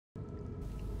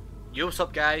Yo, what's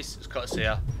up guys, it's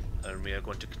kurtisayr, and we are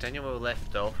going to continue where we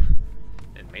left off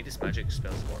in Midas magic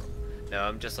spells Aurum. Now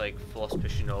I'm just like force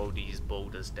pushing all these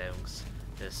boulders down.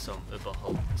 There's some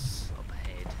Umberhulks up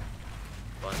ahead.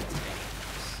 Fun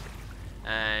things.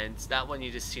 And that one you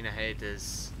just seen ahead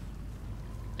is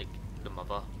like the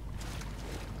mother.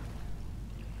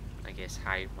 I guess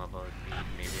Hive Mother would be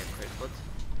maybe a crowdbird.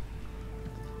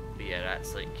 But yeah,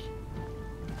 that's like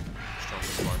the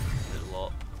strongest one of the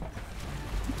lot.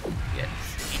 Yes,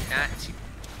 eat that, you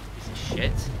piece of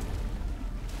shit.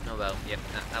 Oh well, yep,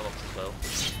 that works as well.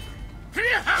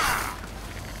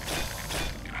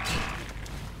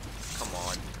 Come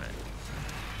on, man.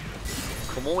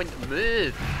 Come on,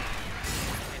 move!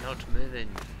 You're not moving.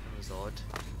 That was odd.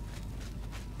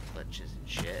 Glitches and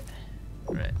shit.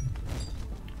 Right.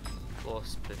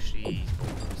 Force push these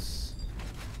balls.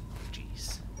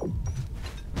 Jeez.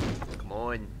 Come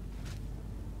on.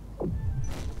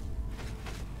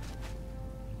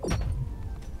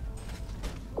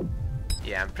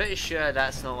 Yeah, I'm pretty sure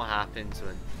that's not what happens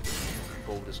when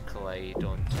boulders collide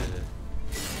onto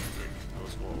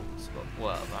those walls, but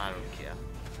whatever, I don't care.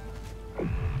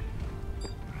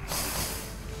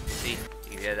 See,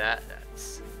 you hear that?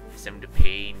 That's some of the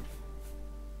pain.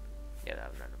 Yeah,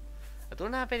 that was random. I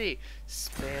don't have any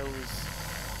spells,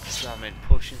 so I mean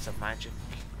potions of magic.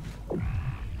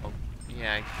 Oh,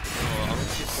 yeah, I want to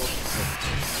do potions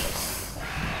of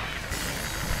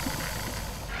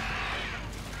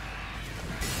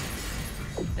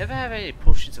never have any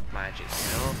potions of magic,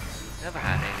 you know? Never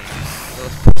had any.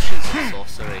 Those potions of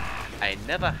sorcery, I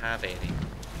never have any.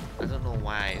 I don't know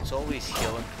why. It's always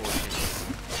healing potions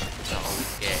that I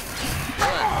always get.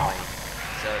 Really annoying.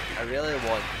 So I really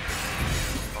want.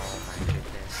 Oh my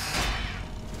goodness.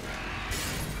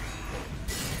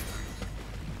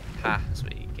 Ha, that's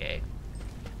what you get.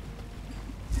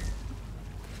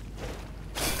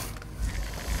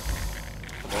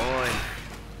 Come on.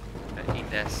 I need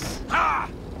this.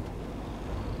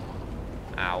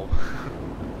 Ow.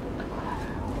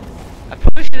 I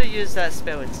probably should have used that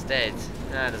spell instead.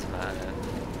 Nah, it doesn't matter.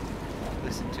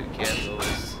 Listen, took care of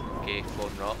those. Okay,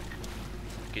 Clone Rock.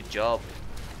 Good job.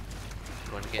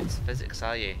 Going against physics,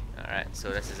 are you? Alright,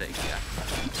 so this is it here.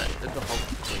 That's the Hulk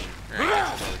Queen. I guess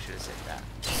I probably should have said that.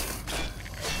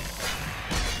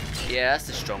 Yeah, that's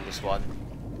the strongest one.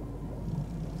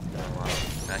 Oh well.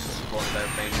 That's just going about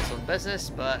minding its own business,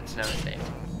 but now it's dead.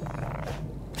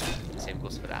 Same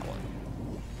goes for that one.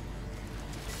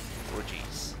 Oh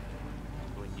jeez.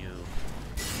 Who knew?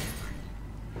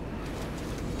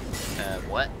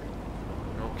 What?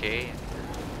 Okay.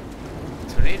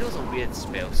 Tornado's a weird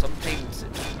spell. Sometimes it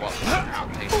works,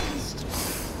 sometimes it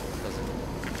doesn't.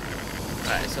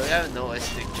 Alright, so you haven't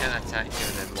noticed it can attack you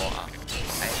in water.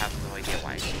 I have no idea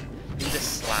why. You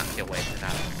just slap your weapon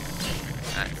at them.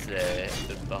 That's the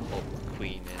Umberhulk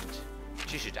Queen, and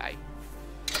she should die.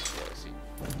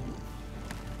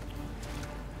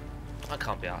 I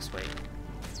can't be arsed waiting.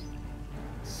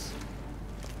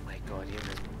 Oh my god, even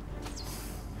this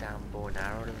damn bow and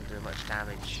arrow doesn't do much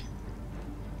damage.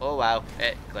 Oh wow,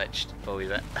 it glitched for a wee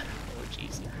bit. Oh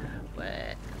jeez.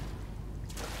 What?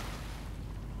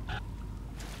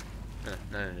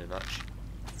 None do much.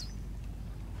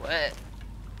 What?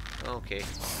 Okay,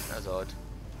 that's odd.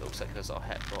 Looks like there's a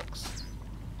hitbox.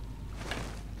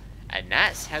 And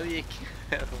that's how you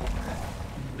kill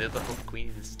the Umberhulk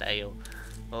Queen style.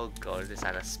 Oh god, just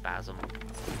had a spasm.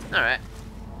 Alright.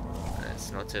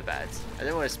 That's not too bad. I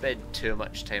don't want to spend too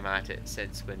much time at it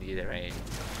since we're near the end.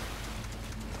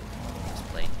 Just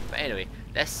playing. But anyway,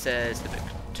 this is the book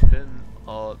Tomb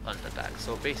of Underdark.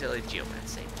 So basically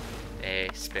geomancy.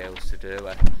 Spells to do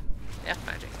with earth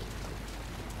magic.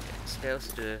 Spells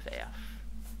to do with earth.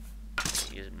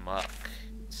 Using muck,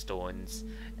 stones.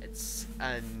 It's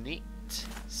a neat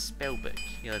spell book.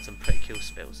 You know, there's some pretty cool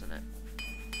spells in it.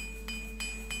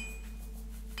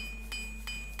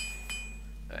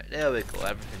 Right, there we go,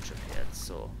 everything's repaired,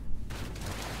 so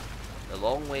the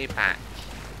long way back.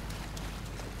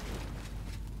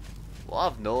 What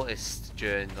I've noticed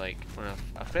during like when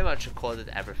I've pretty much recorded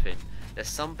everything, there's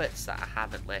some bits that I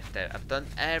haven't left out. I've done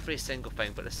every single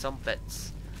thing, but there's some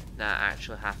bits that I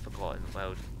actually have forgotten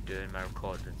while doing my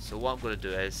recording. So what I'm going to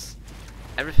do is,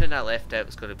 everything I left out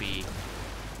is going to be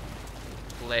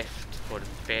left for the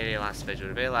very last video.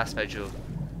 The very last video,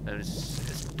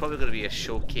 it's probably going to be a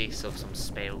showcase of some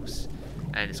spells,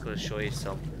 and it's going to show you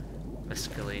some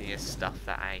miscellaneous stuff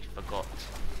that I forgot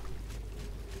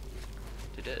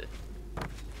to do.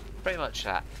 Pretty much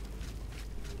that.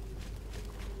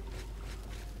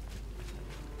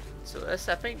 So this,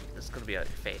 I think, is going to be like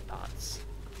 5 parts.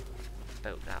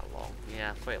 About that long.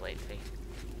 Yeah, quite lengthy.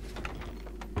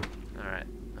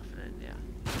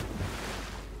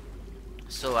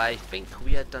 So I think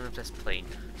we are done with this plane.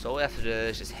 So all we have to do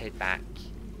is just head back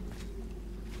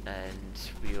and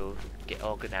we'll get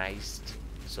organised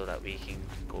so that we can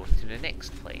go to the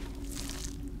next plane.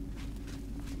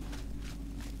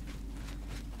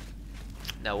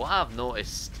 Now what I've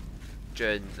noticed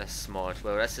during this mod,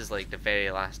 well this is like the very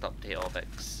last update of it,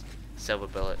 Silver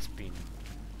Bullet's been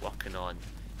working on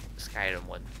Skyrim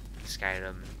 1,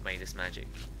 Skyrim Midas Magic,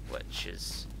 which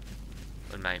is,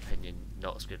 in my opinion,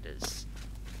 not as good as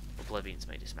Oblivion's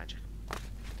Midas Magic.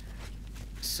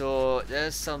 So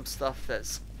there's some stuff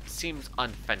that seems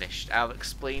unfinished. I'll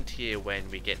explain to you when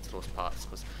we get to those parts,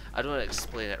 because I don't want to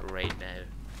explain it right now.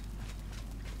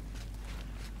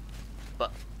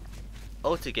 But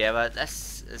altogether,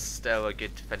 this is still a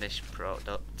good finished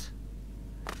product.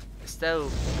 It's still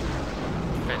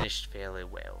finished fairly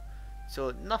well,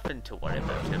 so nothing to worry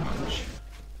about too much.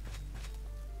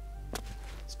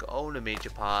 It's got all the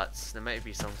major parts. There might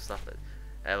be some stuff that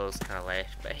was kind of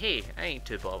left, but hey, I ain't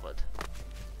too bothered.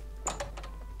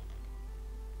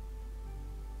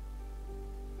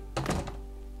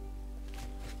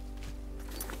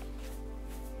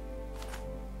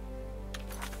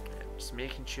 Just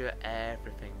making sure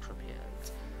everything's prepared.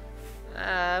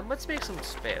 Let's make some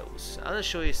spells. I'm gonna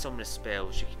show you some of the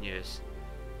spells you can use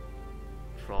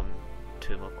from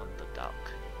Tomb of Underdark.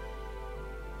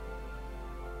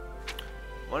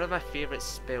 One of my favourite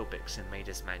spell books in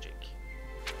Midas Magic.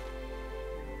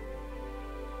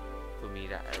 For me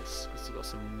that is. It's got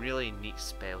some really neat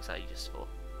spells that are useful.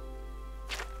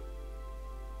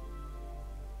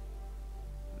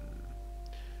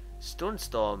 Stone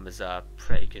Storm is a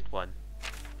pretty good one.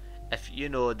 If you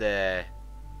know the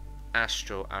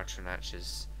Astro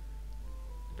Archonach's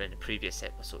in the previous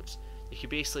episodes, you can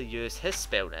basically use his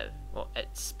spell now, or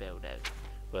its spell now,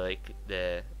 where like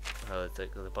the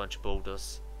a bunch of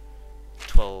boulders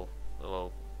swirl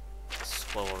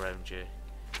around you.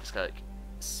 It's got like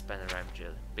spin around you,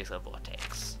 basically a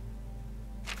vortex.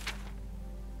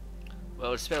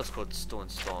 Well, the spell's called Stone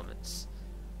Storm. It's,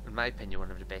 in my opinion,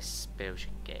 one of the best spells you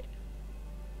can get.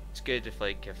 It's good if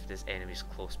there's enemies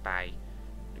close by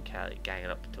and kind of like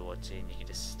ganging up towards you, and you can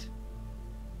just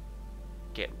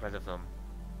get rid of them,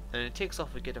 and it takes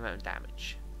off a good amount of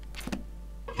damage.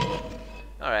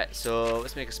 Alright, so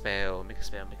let's make a spell, make a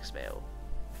spell.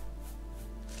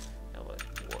 Now what,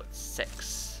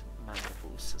 6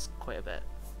 mandibles, that's quite a bit.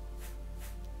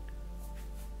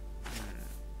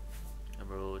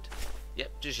 Emerald.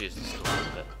 Yep, just use the stone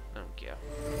a bit, I don't care.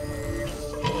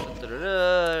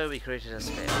 We created a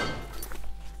spell.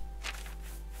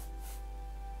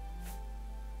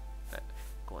 Right,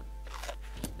 go on.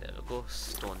 There we go,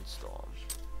 Stone Storm.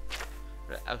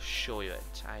 Right, I'll show you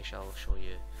it. I shall show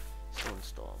you Stone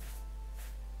Storm.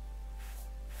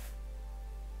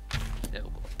 There we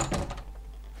go.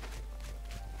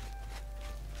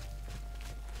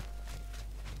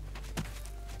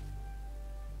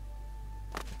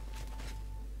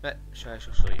 Right, I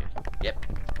shall show you. Yep,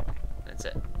 that's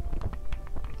it.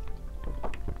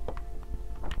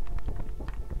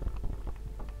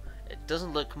 It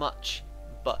doesn't look much,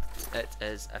 but it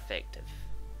is effective.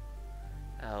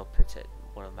 I'll put it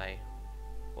one of my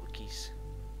hotkeys.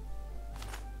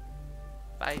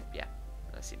 5, yeah,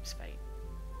 that seems fine.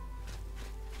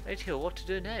 Right here, what to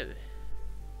do now?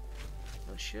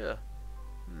 Not sure.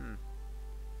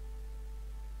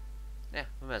 Yeah,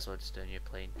 we might as well just do a new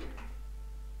plane.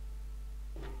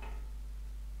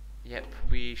 Yep,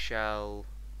 we shall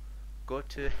go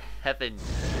to heaven.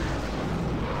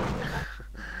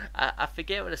 I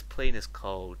forget what this plane is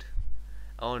called.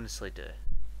 I honestly do.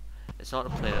 It's not the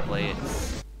plane of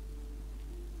lights.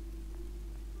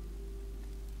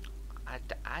 I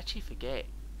actually forget.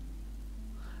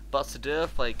 But it's to do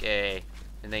with like the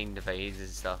 9 divides and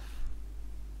stuff.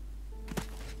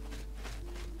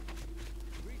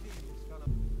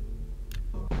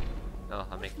 Oh,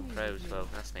 I make them proud. Well,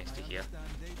 that's nice to hear.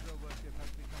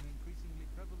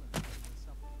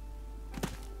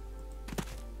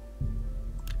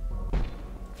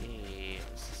 Okay,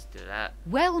 let's just do that.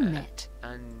 Well met.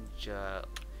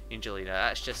 Angelina,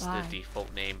 that's just Bye. the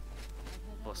default name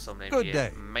for some name Good here.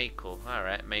 day. Michael.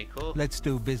 Alright, Michael. Let's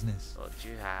do business. What do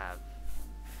you have?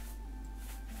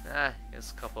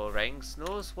 Here's a couple of rings.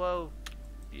 Those will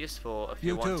be useful if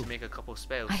you want to make a couple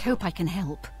spells. I hope I can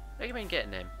help. Recommend getting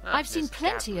them. I've seen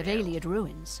plenty of Iliad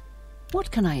ruins.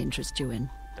 What can I interest you in?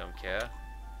 Don't care.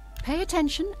 Pay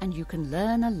attention and you can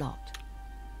learn a lot.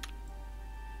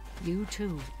 You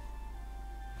too.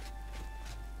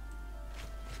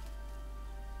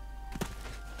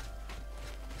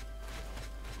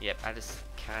 Yep, I just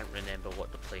can't remember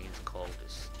what the plane's called.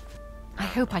 I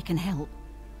hope I can help.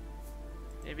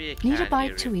 Maybe you can. Need a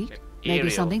bite to eat? Maybe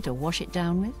Ariel. something to wash it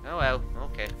down with? Oh well,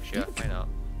 okay, sure, why not?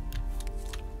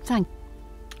 Thank.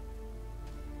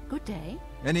 Good day.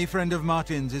 Any friend of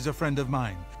Martin's is a friend of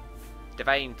mine.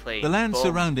 Divine Plane. The land Boom.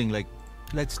 surrounding Lake.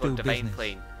 Let's Got do Divine business.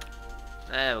 Plane.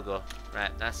 There we go.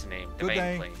 Right, that's the name. Good Divine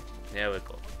day. Plane. There we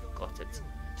go. Got it.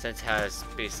 Since it has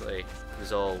basically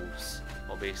resolves,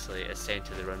 or basically is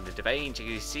centered around the divine. You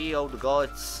can see all the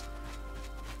gods.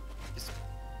 Just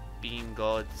being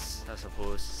gods, I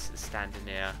suppose, standing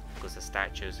there because the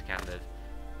statues kind of.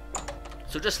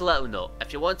 So just a little note: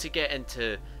 if you want to get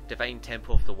into Divine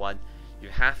Temple of the One, you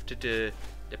have to do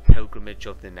the Pilgrimage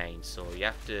of the Nine. So you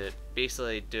have to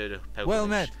basically do the pilgrimage Well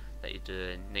met. that you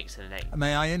do next to the Nine.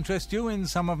 May I interest you in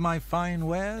some of my fine And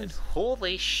wares?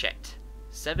 holy shit!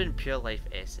 7 pure life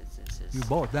essences. You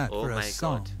bought that Oh for my a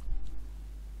song. god.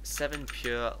 7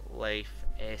 pure life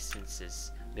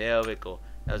essences. There we go.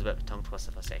 That was a bit of a tongue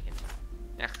twister for a second.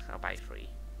 I'll buy 3.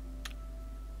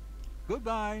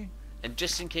 Goodbye. And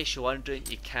just in case you're wondering,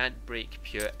 you can't break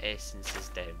pure essences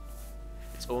down.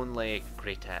 It's only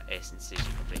greater essences you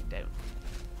can break down.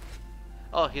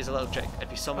 Oh, here's a little trick. If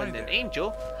you summon an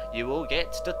angel, you will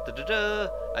get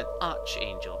an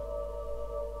archangel.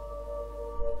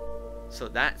 So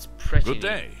that's pretty Good neat.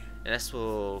 day. And this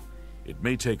will. It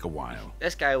may take a while.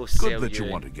 This guy will sell Good that you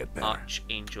you want to get better.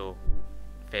 archangel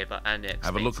feather and it's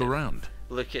Have a look around.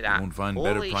 Look at You that. won't find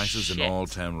Holy better prices shit. in all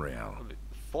Tamriel.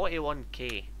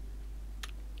 41k.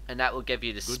 And that will give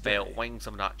you the Good spell day. Wings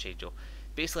of an Archangel.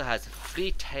 Basically has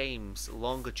 3 times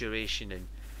longer duration than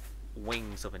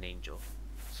Wings of an Angel.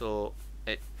 So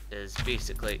it is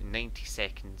basically 90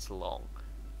 seconds long.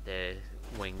 The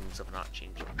Wings of an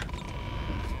Archangel.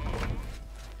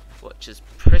 Which is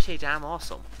pretty damn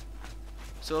awesome.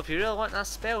 So if you really want that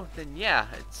spell, then yeah,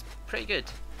 it's pretty good.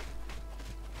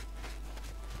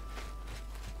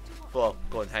 Well,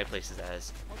 going high places it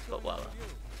is, but whatever.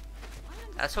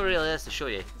 That's all there really is to show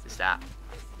you, is that.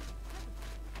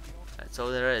 That's all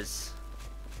there is.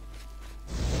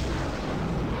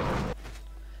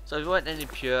 So if you want any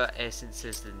pure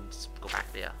essences, then just go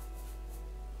back there.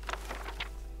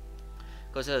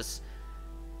 Because there's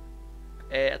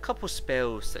a couple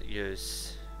spells that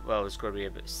use, well, there's going to be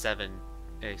about 7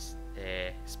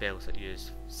 spells that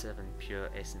use 7 pure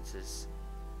essences.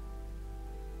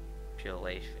 Pure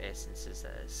life essences,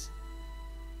 that is.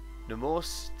 The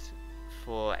most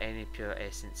for any pure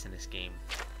essence in this game.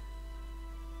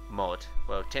 Mod.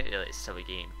 Well, technically it's still a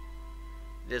game.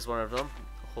 There's one of them,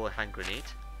 Holy Hand Grenade.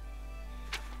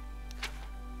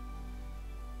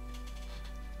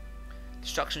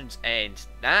 Destruction's End.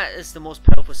 That is the most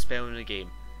powerful spell in the game.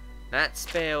 That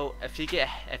spell, if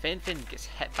anything gets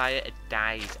hit by it, it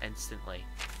dies instantly.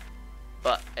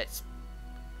 But it's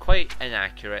quite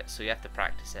inaccurate, so you have to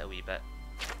practice it a wee bit.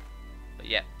 But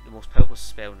yeah, the most powerful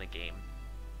spell in the game.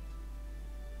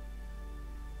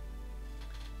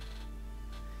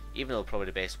 Even though probably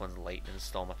the best one's Lightning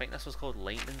Storm. I think this was called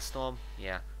Lightning Storm.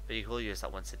 Yeah, but you can only use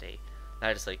that once a day.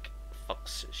 That just like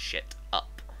fucks shit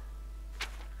up.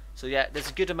 So yeah, there's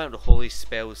a good amount of holy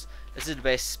spells. This is the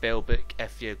best spell book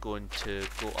if you're going to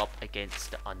go up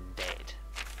against the undead.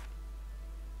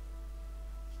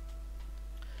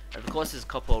 And of course there's a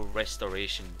couple of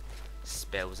restoration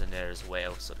spells in there as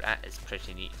well, so that is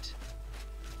pretty neat.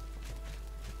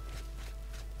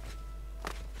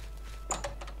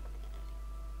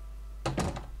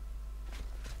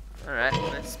 Alright,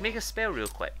 let's make a spell real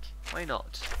quick. Why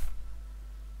not?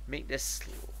 Make this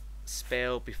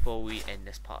spell before we end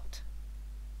this part.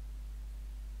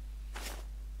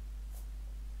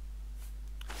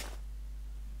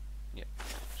 Yep,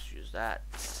 let's use that.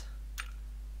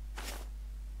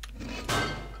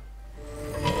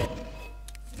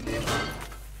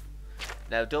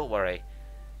 Now don't worry,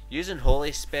 using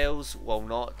holy spells will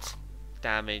not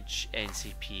damage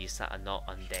NCPs that are not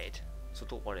undead, so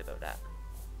don't worry about that.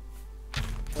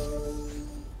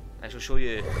 I shall show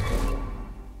you.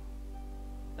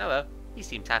 Oh well, he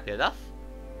seems happy enough.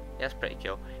 Yeah, that's pretty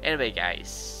cool. Anyway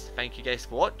guys, thank you guys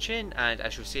for watching, and I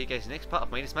shall see you guys in the next part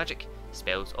of Midas Magic,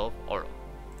 Spells of Aurum.